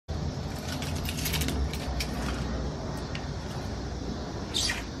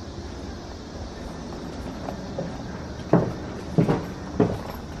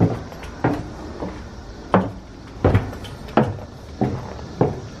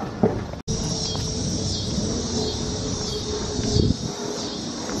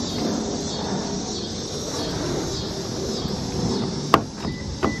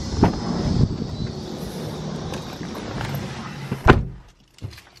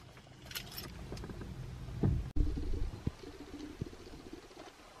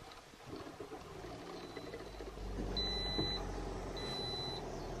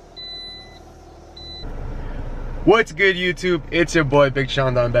What's good, YouTube? It's your boy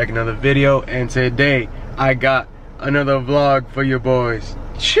BigJSeanDon back in another video, and today I got another vlog for you boys.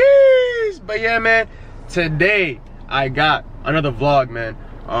 Cheese! But yeah, man, today I got another vlog, man.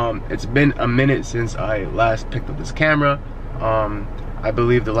 It's been a minute since I last picked up this camera. I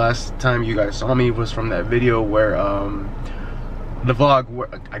believe the last time you guys saw me was from that video where the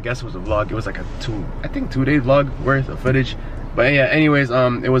vlog, I guess it was a vlog. It was like a 2-day vlog worth of footage. But yeah, anyways,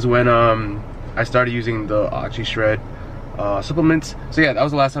 it was when I started using the OXYSHRED supplements. So yeah, that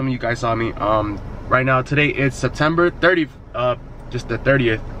was the last time you guys saw me. Right now, today it's September 30th, just the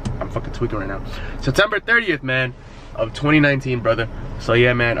 30th. I'm fucking tweaking right now. September 30th, man, of 2019, brother. So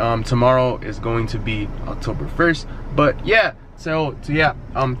yeah, man, tomorrow is going to be October 1st. But yeah, so yeah,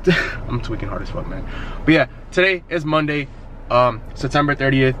 I'm tweaking hard as fuck, man. But yeah, today is Monday, September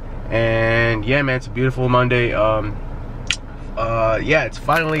 30th, and yeah, man, it's a beautiful Monday. Yeah, it's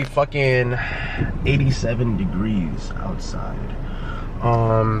finally fucking 87 degrees outside.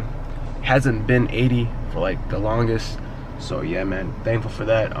 Hasn't been 80 for like the longest, so yeah, man, thankful for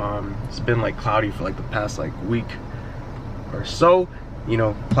that. It's been like cloudy for like the past like week or so, you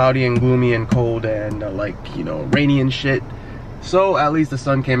know, cloudy and gloomy and cold and like, you know, rainy and shit. So at least the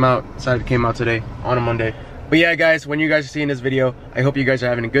sun came out, decided to came out today on a Monday. But yeah, guys, when you guys are seeing this video, I hope you guys are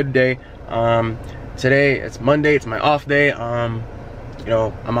having a good day. Today it's Monday, it's my off day. You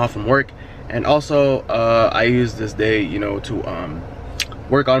know, I'm off from work, and also I use this day, you know, to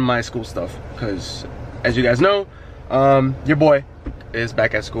work on my school stuff, because as you guys know, your boy is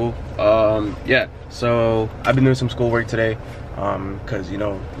back at school. Yeah, so I've been doing some schoolwork today, because, you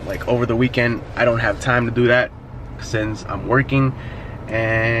know, like over the weekend I don't have time to do that since I'm working.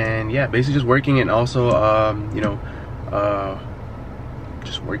 And yeah, basically just working, and also you know,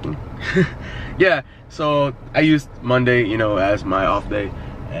 just working. Yeah, so I used Monday, you know, as my off day,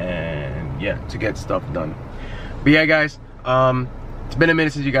 and yeah, to get stuff done. But yeah, guys, it's been a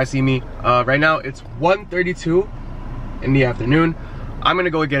minute since you guys see me. Right now it's 1:32 in the afternoon. I'm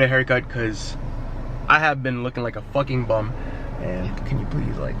gonna go get a haircut because I have been looking like a fucking bum. And can you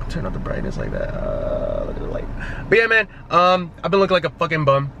please like turn up the brightness like that? Look at the light. But yeah, man, I've been looking like a fucking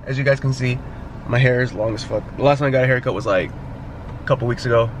bum, as you guys can see. My hair is long as fuck. The last time I got a haircut was like a couple weeks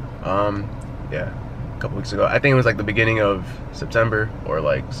ago. Yeah, a couple weeks ago. I think it was like the beginning of September or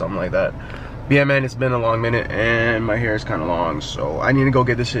like something like that. But yeah, man, it's been a long minute and my hair is kind of long, so I need to go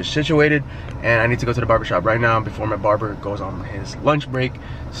get this shit situated, and I need to go to the barbershop right now before my barber goes on his lunch break.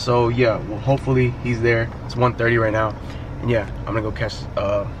 So yeah, well, hopefully he's there. It's 1:30 right now. And yeah, I'm gonna go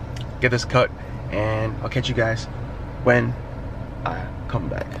get this cut, and I'll catch you guys when I come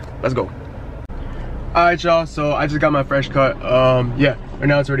back. Let's go. Alright, y'all, so I just got my fresh cut. Yeah, right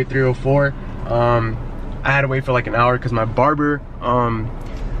now it's already 3:04. I had to wait for like an hour because my barber,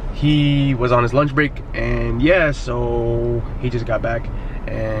 he was on his lunch break, and yeah, so he just got back.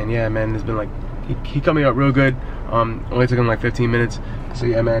 And yeah, man, it's been like, he cut me up real good. Only took him like 15 minutes. So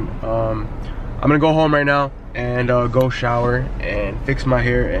yeah, man, I'm gonna go home right now and go shower and fix my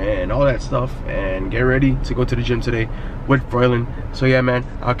hair and all that stuff, and get ready to go to the gym today with Froylan. So yeah, man,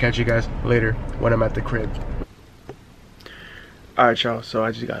 I'll catch you guys later when I'm at the crib. Alright, y'all, so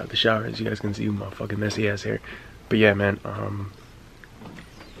I just got out of the shower, as you guys can see my fucking messy ass hair. But yeah, man,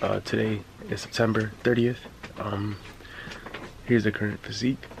 today is September 30th. Here's the current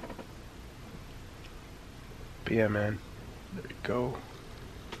physique. But yeah, man, there we go.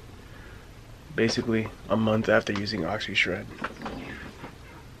 Basically a month after using OXYSHRED.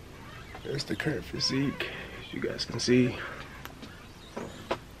 There's the current physique, as you guys can see.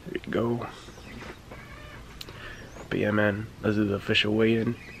 There you go. But yeah, man, this is the official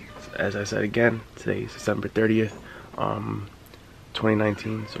weigh-in. As I said again, today is December 30th,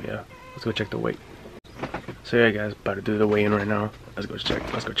 2019. So yeah, let's go check the weight. So yeah, guys, about to do the weigh-in right now. Let's go check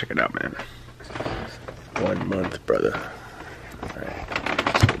it out, man. 1 month, brother. All right.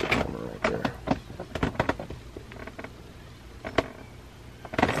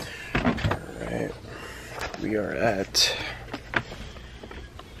 We are at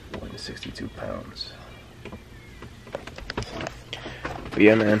 162 pounds. But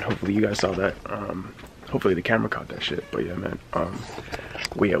yeah, man, hopefully you guys saw that. Hopefully the camera caught that shit. But yeah, man,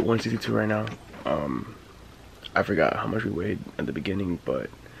 we at 162 right now. I forgot how much we weighed at the beginning, but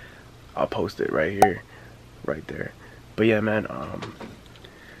I'll post it right here, right there. But yeah, man,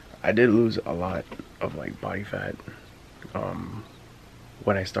 I did lose a lot of like body fat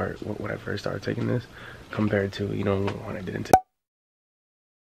when I first started taking this, compared to, you know, when I didn't take.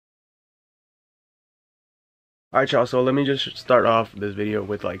 Alright, y'all, so let me just start off this video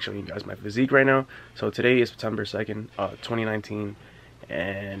with like showing you guys my physique right now. So today is September 2nd, 2019,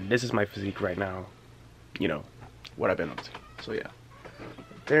 and this is my physique right now, you know, what I've been up to. So yeah,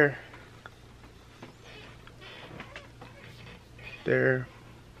 there,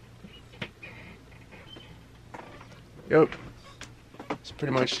 yep, it's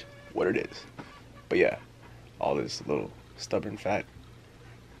pretty much what it is. But yeah, all this little stubborn fat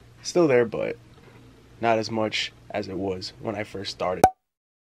still there, but not as much as it was when I first started.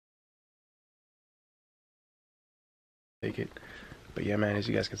 Take it. But yeah, man, as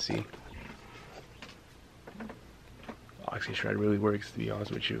you guys can see, OXYSHRED really works, to be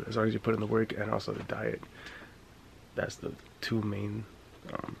honest with you. As long as you put in the work and also the diet. That's the two main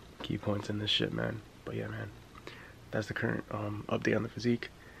key points in this shit, man. But yeah, man, that's the current update on the physique.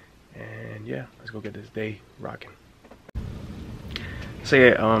 And yeah, let's go get this day rocking. So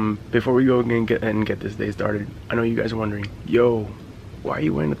yeah, before we go and get this day started, I know you guys are wondering, yo, why are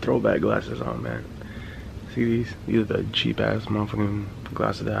you wearing the throwback glasses on, man? See these? These are the cheap ass motherfucking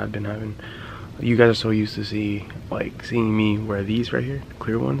glasses that I've been having. You guys are so used to seeing me wear these right here,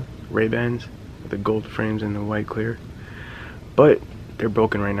 clear ones, Ray-Bans, with the gold frames and the white clear. But they're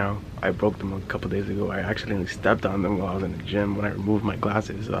broken right now. I broke them a couple days ago. I accidentally stepped on them while I was in the gym when I removed my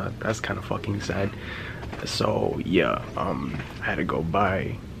glasses. That's kind of fucking sad. So yeah, I had to go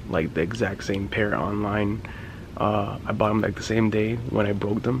buy like the exact same pair online. I bought them like the same day when I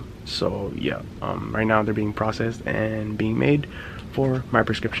broke them. So yeah, right now they're being processed and being made for my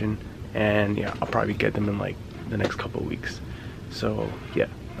prescription. And yeah, I'll probably get them in like the next couple of weeks. So yeah,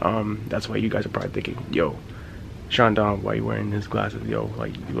 that's why you guys are probably thinking, yo, SeanDon, why you wearing his glasses? Yo,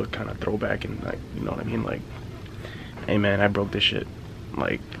 like, you look kind of throwback, and like, you know what I mean? Like, hey man, I broke this shit.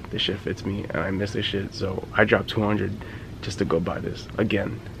 Like, this shit fits me and I miss this shit, so I dropped 200 just to go buy this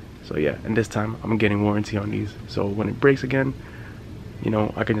again. So yeah, and this time I'm getting warranty on these, so when it breaks again, you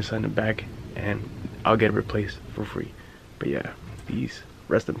know, I can just send it back and I'll get it replaced for free. But yeah, these,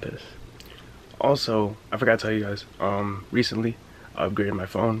 rest in peace. Also, I forgot to tell you guys, recently I upgraded my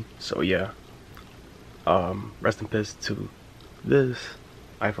phone. So yeah, rest in peace to this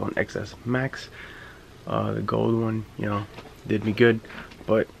iPhone XS Max. The gold one, you know, did me good,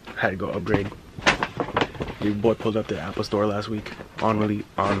 but had to go upgrade. Your boy pulled up the Apple store last week on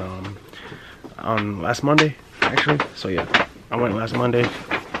last Monday actually. So yeah, I went last Monday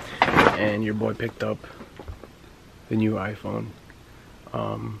and your boy picked up the new iPhone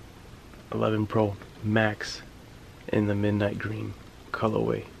 11 Pro Max in the midnight green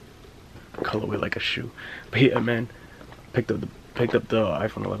colorway like a shoe. But yeah, man, picked up the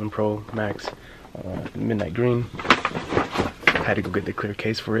iPhone 11 Pro Max midnight green. Had to go get the clear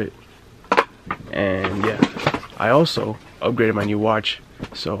case for it. And yeah, I also upgraded my new watch.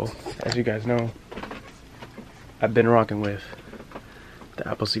 So as you guys know, I've been rocking with the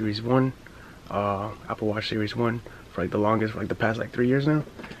Apple Series 1, Apple Watch Series 1 for like the longest, for like the past like 3 years now.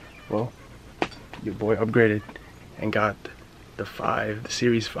 Well, your boy upgraded and got the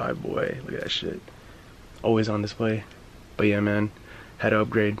Series 5, boy. Look at that shit. Always on display. But yeah, man, had to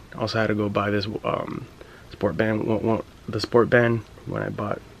upgrade. Also had to go buy this sport band, the sport band, when I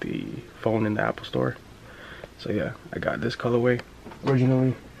bought the phone in the Apple store. So yeah, I got this colorway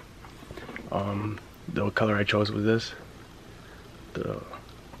originally. The color I chose was this, the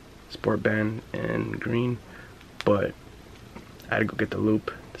sport band in green, but I had to go get the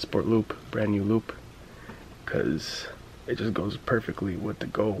loop, the sport loop, brand new loop, because it just goes perfectly with the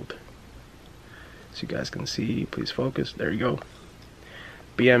gold. So you guys can see, please focus, there you go.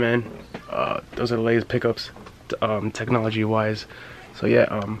 But yeah, man, those are the latest pickups, technology wise. So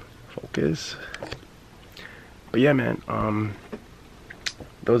yeah, focus. But yeah, man,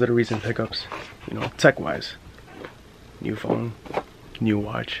 those are the recent pickups, you know, tech wise. New phone, new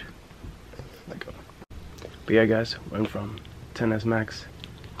watch, let go. But yeah, guys, went from 10s Max,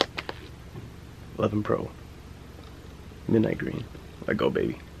 11 Pro, midnight green, let go,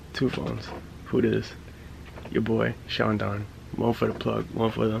 baby. 2 phones. Who this? Your boy SeanDon. One for the plug, one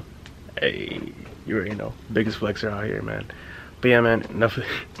for the, hey, you already know, biggest flexer out here, man. But yeah, man, enough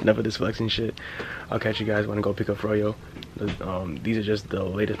of this flexing shit. I'll catch you guys when I go pick up Froyo. These are just the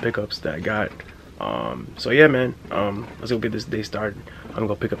latest pickups that I got. So yeah, man, let's go get this day started. I'm gonna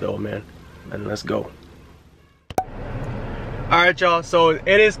go pick up the old man, and let's go. Alright, y'all, so it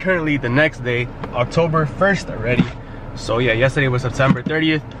is currently the next day, October 1st already. So yeah, yesterday was September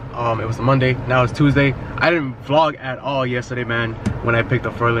 30th. It was a Monday, now it's Tuesday. I didn't vlog at all yesterday, man, when I picked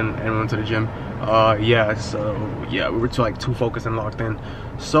up Froyo and went to the gym. Yeah, so yeah, we were too focused and locked in.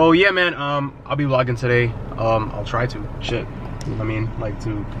 So yeah, man, I'll be vlogging today. I'll try to, shit, I mean, like,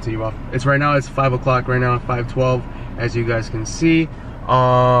 to continue off. It's right now, it's 5 o'clock right now, 5:12, as you guys can see.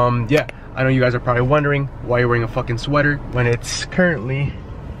 Yeah, I know you guys are probably wondering why you're wearing a fucking sweater when it's currently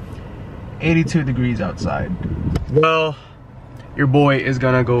 82 degrees outside. Well, your boy is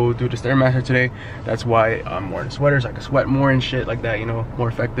gonna go do the Stairmaster today. That's why I'm wearing a sweater, so I can sweat more and shit like that, you know, more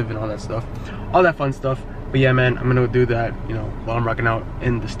effective and all that stuff, all that fun stuff. But yeah, man, I'm gonna do that, you know, while I'm rocking out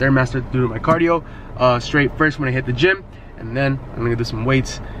in the Stairmaster to do my cardio straight first when I hit the gym, and then I'm gonna do some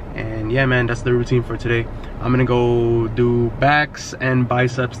weights. And yeah, man, that's the routine for today. I'm gonna go do backs and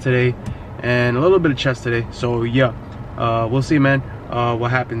biceps today and a little bit of chest today. So yeah, we'll see, man,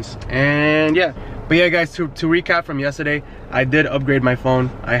 what happens. And yeah, but yeah, guys, to recap from yesterday, I did upgrade my phone.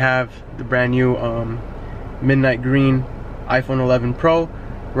 I have the brand new midnight green iPhone 11 Pro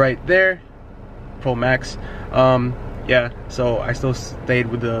right there, Pro Max. Yeah, so I still stayed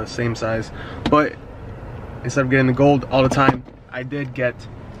with the same size, but instead of getting the gold all the time, I did get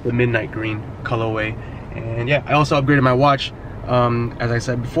the midnight green colorway. And yeah, I also upgraded my watch, as I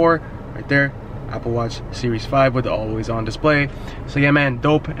said before, right there, Apple Watch Series 5 with the always on display. So yeah, man,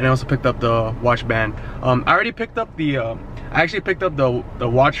 dope. And I also picked up the watch band. I already picked up the I actually picked up the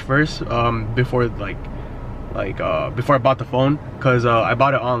watch first, before before I bought the phone, because I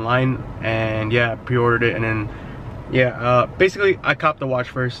bought it online, and yeah, pre-ordered it, and then yeah, basically I copped the watch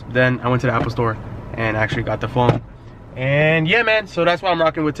first, then I went to the Apple store and actually got the phone. And yeah, man, so that's what I'm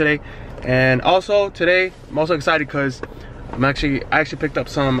rocking with today. And also today I'm also excited because I actually picked up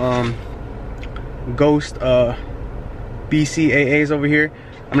some Ghost BCAAs over here.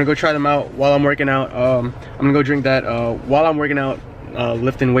 I'm gonna go try them out while I'm working out. I'm gonna go drink that while I'm working out,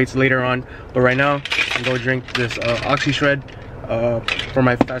 lifting weights later on. But right now I'm gonna go drink this OXYSHRED for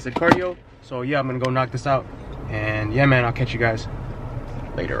my fasted cardio. So yeah, I'm gonna go knock this out. And yeah, man, I'll catch you guys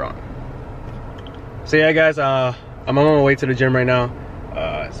later on. So yeah, guys, I'm on my way to the gym right now.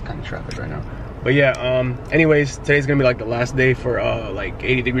 It's kind of traffic right now, but yeah, anyways, today's gonna be like the last day for like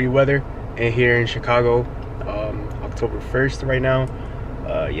 80-degree weather and here in Chicago, October 1st right now.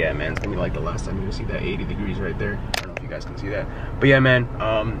 Yeah, man, it's gonna be like the last time you see that 80 degrees right there. I don't know if you guys can see that, but yeah, man,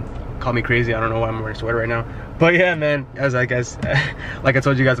 call me crazy, I don't know why I'm wearing a sweater right now, but yeah, man, as I guess like I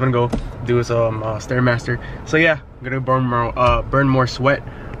told you guys, I'm gonna go do some Stairmaster. So yeah, I'm gonna burn more sweat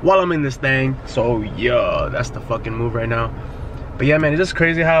while I'm in this thing. So yeah, that's the fucking move right now. But yeah, man, it's just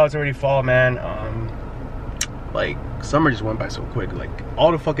crazy how it's already fall, man. Like summer just went by so quick, like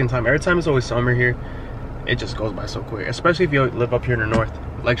all the fucking time. Every time it's always summer here, it just goes by so quick, especially if you live up here in the north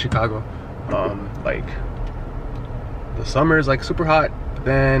like Chicago. Like the summer is like super hot, but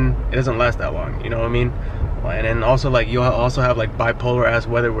then it doesn't last that long, you know what I mean? And then also like you'll also have like bipolar ass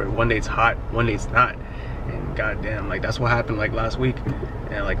weather where one day it's hot, one day it's not. And goddamn, like that's what happened like last week.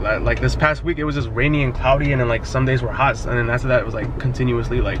 And like this past week, it was just rainy and cloudy, and then like some days were hot, and then after that it was like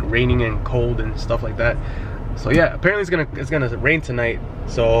continuously like raining and cold and stuff like that. So yeah, apparently it's gonna rain tonight.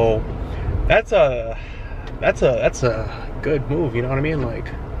 So that's a good move, you know what I mean? Like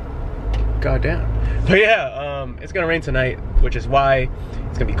goddamn. But yeah, it's gonna rain tonight, which is why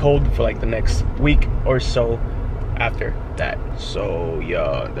it's gonna be cold for like the next week or so after that. So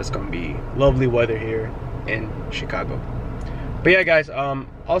yeah, that's gonna be lovely weather here in Chicago. But yeah, guys,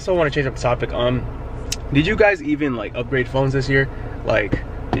 also want to change up the topic. Did you guys even like upgrade phones this year? Like,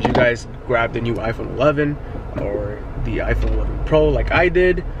 did you guys grab the new iPhone 11 or the iPhone 11 Pro like I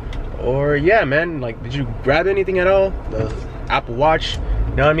did? Or yeah, man, like did you grab anything at all? The Apple Watch,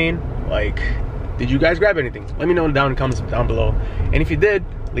 you know what I mean? Like, did you guys grab anything? Let me know down in the comments down below. And if you did,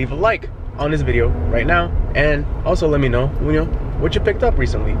 leave a like on this video right now, and also let me know, you know, what you picked up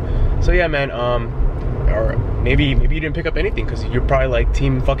recently. So yeah, man, or maybe you didn't pick up anything because you're probably like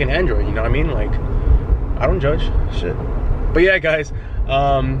team fucking Android, you know what I mean? Like, I don't judge shit. But yeah, guys,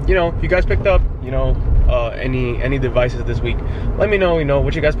 you know, if you guys picked up, you know, any devices this week, let me know, you know,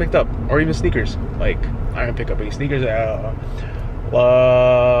 what you guys picked up, or even sneakers. Like, I didn't pick up any sneakers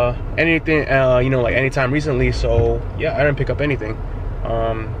anything, you know, like anytime recently. So yeah, I didn't pick up anything.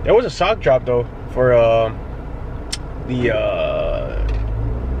 There was a stock drop though for the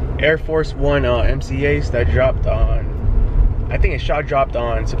Air Force One MCAs that dropped on, I think it dropped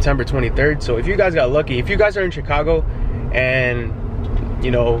on September 23rd. So if you guys got lucky, if you guys are in Chicago and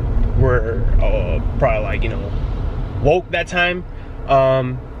you know were probably like, you know, woke that time,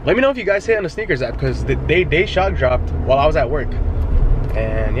 let me know if you guys hit on the sneakers app, because they shock dropped while I was at work.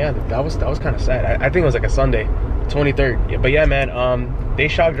 And yeah, that was kind of sad. I think it was like a Sunday, 23rd. Yeah, but yeah, man, they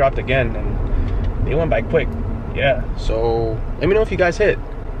shock dropped again and they went by quick. Yeah, so let me know if you guys hit.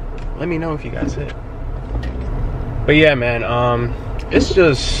 Let me know if you guys hit. But yeah, man, it's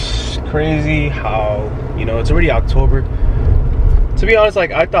just crazy how, you know, it's already October. To be honest,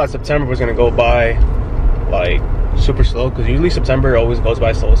 like I thought September was gonna go by like super slow, because usually September always goes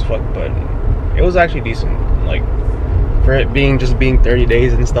by slow as fuck, but it was actually decent. Like for it being 30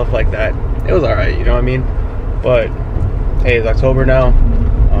 days and stuff like that, it was all right, you know what I mean? But hey, it's October now.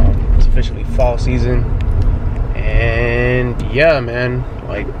 It's officially fall season, and yeah, man,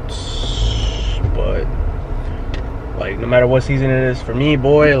 like, but like no matter what season it is for me,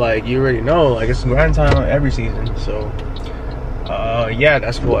 boy, like you already know, like it's grind time every season. So yeah,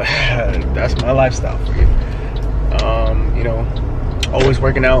 that's what that's my lifestyle for you. You know, always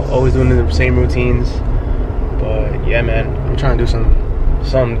working out, always doing the same routines. But yeah, man, I'm trying to do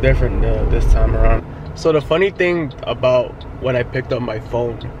something different this time around. So the funny thing about when I picked up my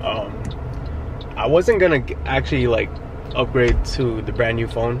phone, I wasn't gonna actually like upgrade to the brand new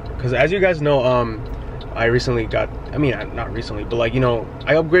phone, because as you guys know, I recently got, I mean not recently, but like, you know,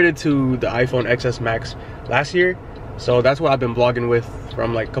 I upgraded to the iPhone XS Max last year. So that's what I've been vlogging with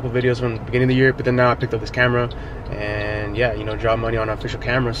from like a couple videos from the beginning of the year. But then now I picked up this camera, and yeah, you know, drop money on an official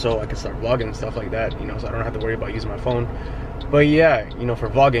camera so I can start vlogging and stuff like that, you know, so I don't have to worry about using my phone. But yeah, you know, for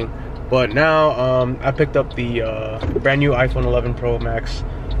vlogging. But now I picked up the brand new iPhone 11 Pro Max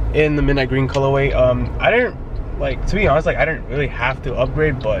in the midnight green colorway. I didn't, like, to be honest, like I didn't really have to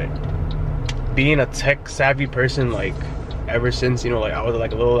upgrade, but being a tech savvy person, like ever since, you know, like I was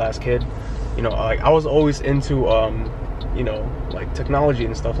like a little ass kid, you know, like I was always into you know, like technology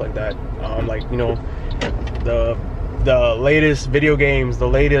and stuff like that. Like, you know, the latest video games, the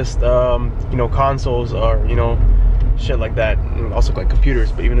latest you know, consoles, or you know, shit like that. And also like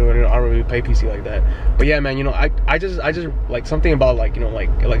computers, but even though I don't really play PC like that. But yeah, man, you know, I just like something about, like, you know, like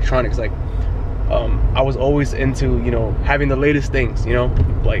electronics, like I was always into, you know, having the latest things, you know,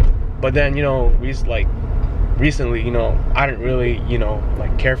 like. But then, you know, recently, you know, I didn't really, you know,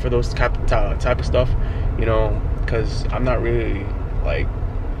 like care for those type of stuff, you know, because I'm not really, like,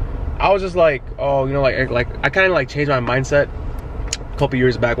 I was just like, oh, you know, like I kind of like changed my mindset a couple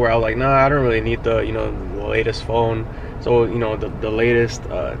years back, where I was like, nah, I don't really need the, you know, the latest phone, so, you know, the latest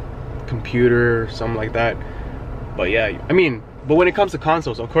computer or something like that. But yeah, I mean, but when it comes to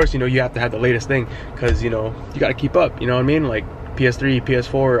consoles, of course, you know, you have to have the latest thing, because, you know, you got to keep up, you know what I mean? Like PS3,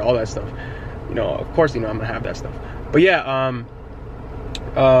 PS4, all that stuff, you know, of course, you know, I'm gonna have that stuff. But yeah,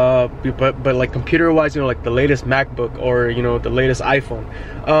 but like computer wise, you know, like the latest MacBook, or, you know, the latest iPhone,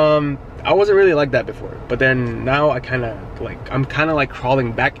 I wasn't really like that before. But then now I'm kind of like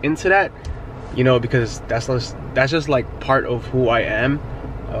crawling back into that, you know, because that's just like part of who I am,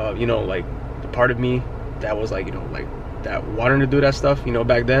 you know, like the part of me that was like, you know, like that wanting to do that stuff, you know,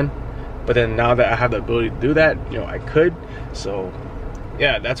 back then. But then now that I have the ability to do that, you know, I could. So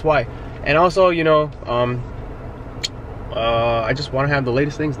yeah, that's why. And also, you know, I just want to have the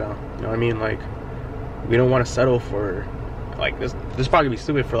latest things now, you know what I mean? Like, we don't want to settle for, like, this probably be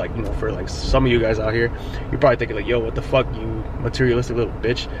stupid for, like, you know, for like some of you guys out here. You're probably thinking like, yo, what the fuck, you materialistic little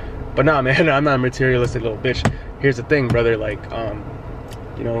bitch. But nah, man, I'm not a materialistic little bitch. Here's the thing, brother, like,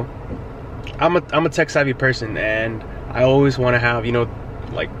 you know, I'm a tech savvy person, and I always want to have, you know,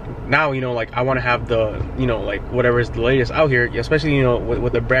 like now, you know, like I want to have the, you know, like whatever is the latest out here, especially, you know,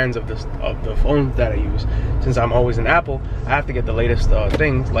 with the brands of the phones that I use. Since I'm always in Apple, I have to get the latest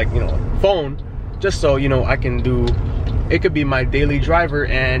things, like, you know, phone, just so, you know, I can do, it could be my daily driver,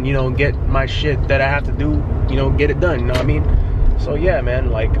 and, you know, get my shit that I have to do, you know, get it done, you know what I mean? So yeah,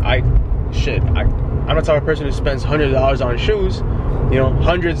 man, like I'm the type of person who spends $100 on shoes, you know,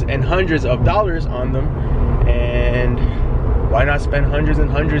 hundreds and hundreds of dollars on them, and why not spend hundreds and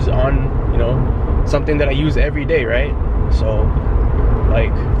hundreds on, you know, something that I use every day, right? So,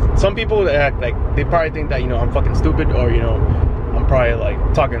 like, some people that, like, they probably think that, you know, I'm fucking stupid, or, you know, I'm probably like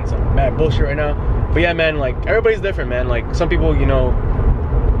talking some mad bullshit right now. But yeah, man, like, everybody's different, man. Like, some people, you know,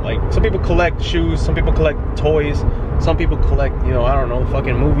 like, some people collect shoes, some people collect toys, some people collect, you know, I don't know,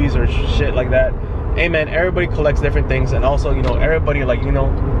 fucking movies or shit like that. Hey, man, everybody collects different things, and also, you know, everybody, like, you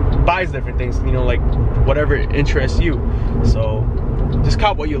know, buys different things, you know, like whatever interests you. So just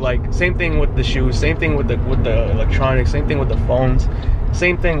cop what you like. Same thing with the shoes, same thing with the electronics, same thing with the phones,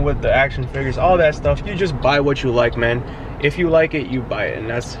 same thing with the action figures, all that stuff. You just buy what you like, man. If you like it, you buy it, and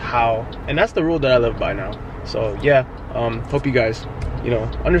that's the rule that I live by now. So yeah, hope you guys, you know,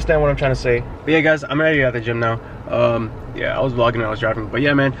 understand what I'm trying to say. But yeah, guys, I'm ready at the gym now. Yeah, I was vlogging and I was driving, but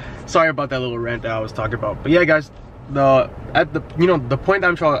yeah, man, sorry about that little rant that I was talking about. But yeah, guys, the point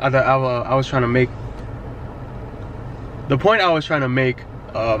I was trying to make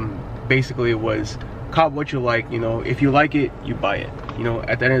basically was cop what you like. You know, if you like it, you buy it. You know,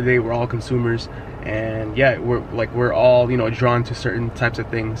 at the end of the day, we're all consumers, and yeah, we're all, you know, drawn to certain types of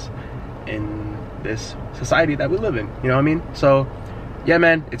things in this society that we live in, you know what I mean? So yeah,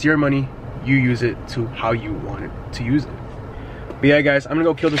 man, it's your money, you use it to how you want it to use it. But yeah, guys, I'm gonna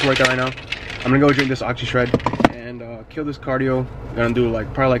go kill this workout right now. I'm gonna go drink this OXYSHRED, and kill this cardio. I'm gonna do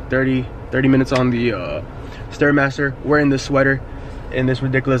like probably like 30 minutes on the Stairmaster, wearing this sweater in this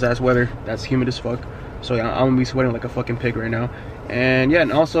ridiculous ass weather that's humid as fuck. So yeah, I'm gonna be sweating like a fucking pig right now. And yeah,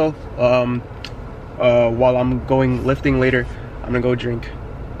 and also while I'm going lifting later, I'm gonna go drink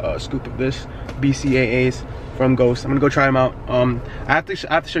a scoop of this BCAAs from Ghost. I'm gonna go try them out. I have to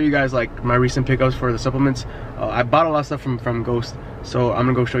show you guys like my recent pickups for the supplements. I bought a lot of stuff from Ghost, so I'm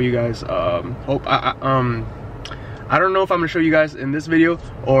gonna go show you guys. I don't know if I'm gonna show you guys in this video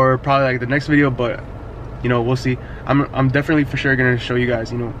or probably like the next video, but you know, we'll see. I'm definitely for sure gonna show you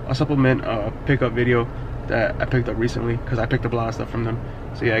guys, you know, a supplement pickup video that I picked up recently, because I picked up a lot of stuff from them.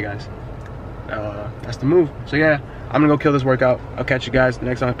 So yeah, guys, that's the move. So yeah, I'm gonna go kill this workout. I'll catch you guys the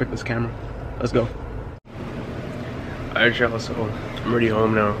next time I pick this camera. Let's go. Alright, y'all, so I'm already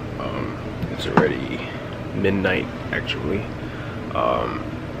home now. It's already midnight actually.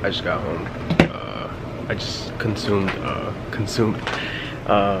 I just got home. I just consumed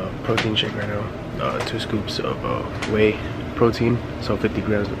protein shake right now. 2 scoops of whey protein, so 50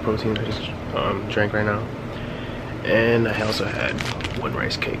 grams of protein I just drank right now. And I also had 1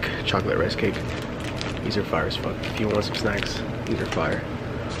 rice cake, chocolate rice cake. These are fire as fuck. If you want some snacks, these are fire.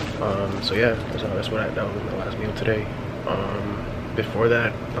 So yeah, that was my last meal today. Before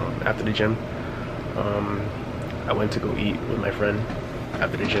that, after the gym, I went to go eat with my friend.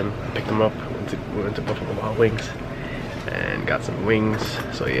 After the gym, I picked him up. We went to Buffalo Wild Wings and got some wings.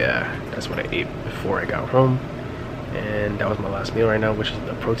 So yeah, that's what I ate before I got home. And that was my last meal right now, which is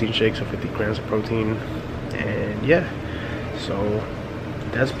the protein shake, so 50 grams of protein. And yeah, so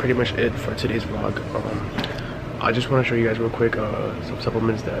that's pretty much it for today's vlog. I just want to show you guys real quick some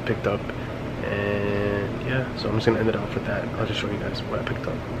supplements that I picked up. And yeah, so I'm just gonna end it off with that. I'll just show you guys what I picked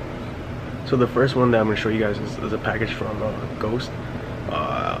up. So the first one that I'm gonna show you guys is a package from Ghost.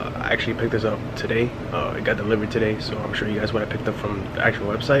 I actually picked this up today. It got delivered today, so I'm showing you guys what I picked up from the actual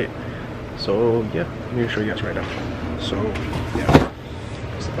website. So yeah, I'm gonna show you guys right now. So yeah,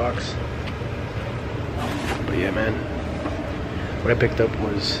 here's the box. But yeah, man, what I picked up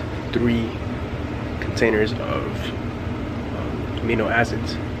was 3 containers of amino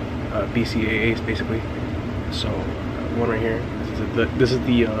acids, BCAAs basically. So one right here. This is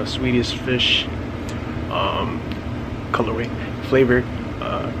the Swedish fish colorway flavor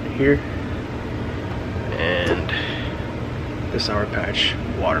here, and the Sour Patch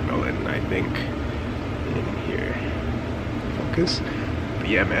watermelon, I think, in here. Focus. But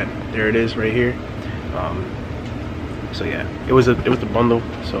yeah, man, there it is right here. So yeah, it was a bundle,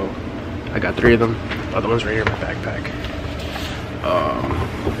 so I got 3 of them. Other one's right here in my backpack.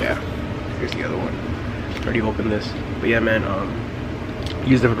 Yeah, here's the other one. Already opened this. But yeah, man,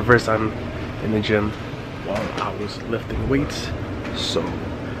 used it for the first time in the gym while I was lifting weights. So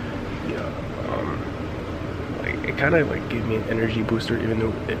yeah, like it kind of like gave me an energy booster, even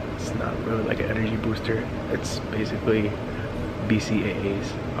though it's not really like an energy booster. It's basically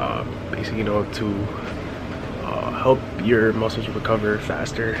BCAAs, basically, you know, to help your muscles recover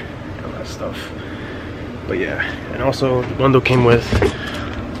faster and all that stuff. But yeah, and also the bundle came with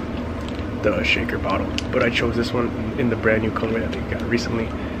the shaker bottle, but I chose this one in the brand new colorway I think I got recently,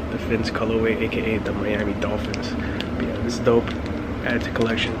 the Fins colorway, aka the Miami Dolphins. But yeah, this is dope. Add to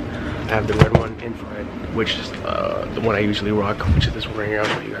collection. I have the red one in front, which is the one I usually rock, which is this one right here. I'll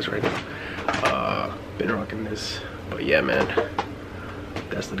show you guys right now. Been rocking this. But yeah, man,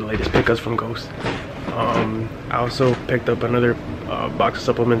 that's the latest pickups from Ghost. I also picked up another box of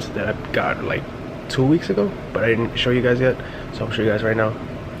supplements that I got like 2 weeks ago, but I didn't show you guys yet, so I'll show you guys right now.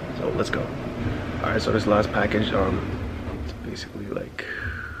 So let's go. Alright, so this last package, it's basically like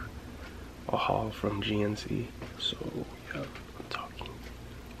a haul from GNC. So yeah, I'm talking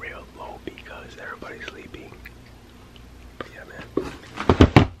real low because everybody's sleeping. But yeah, man,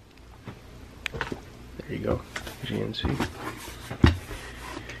 there you go, GNC.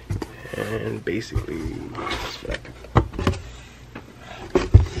 And basically, that's what I picked up.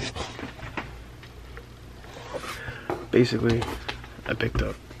 Basically, I picked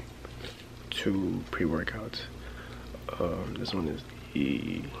up 2 pre-workouts. This one is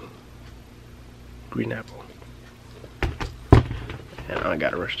the green apple, and I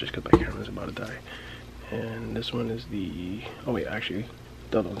gotta rush just because my camera's about to die. And this one is the, oh wait, actually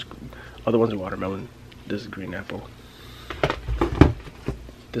the other one's watermelon. This is green apple.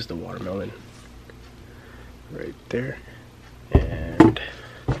 This is the watermelon right there. And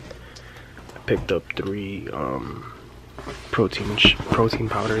I picked up 3 protein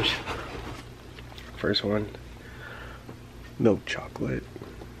powders. First one, milk chocolate.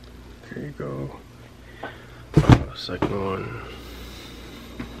 There you go. Second one,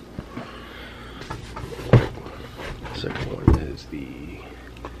 Second one is the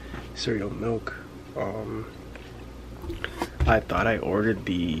cereal milk. I thought I ordered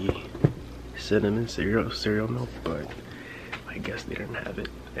the cinnamon cereal milk, but I guess they didn't have it,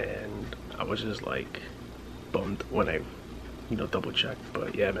 and I was just like bummed when I, you know, double checked.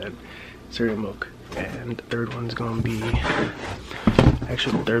 But yeah, man, cereal milk. And the third one's gonna be,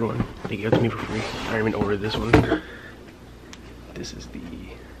 actually the third one they gave it to me for free. I didn't even order this one. This is the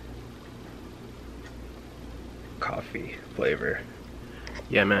coffee flavor.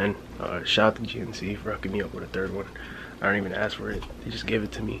 Yeah, man, shout out to GNC for hooking me up with a third one. I don't even ask for it, they just gave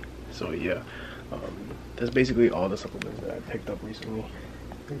it to me. So yeah, that's basically all the supplements that I picked up recently.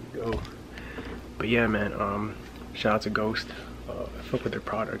 There you go. But yeah, man, shout out to Ghost. I fuck with their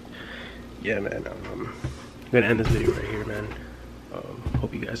product. Yeah, man, I'm gonna end this video right here, man.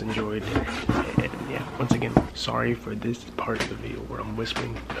 Hope you guys enjoyed. And yeah, once again, sorry for this part of the video where I'm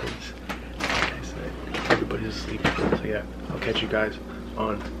whispering, because like I said, everybody's asleep. So yeah, I'll catch you guys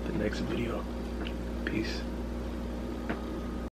on the next video. Peace.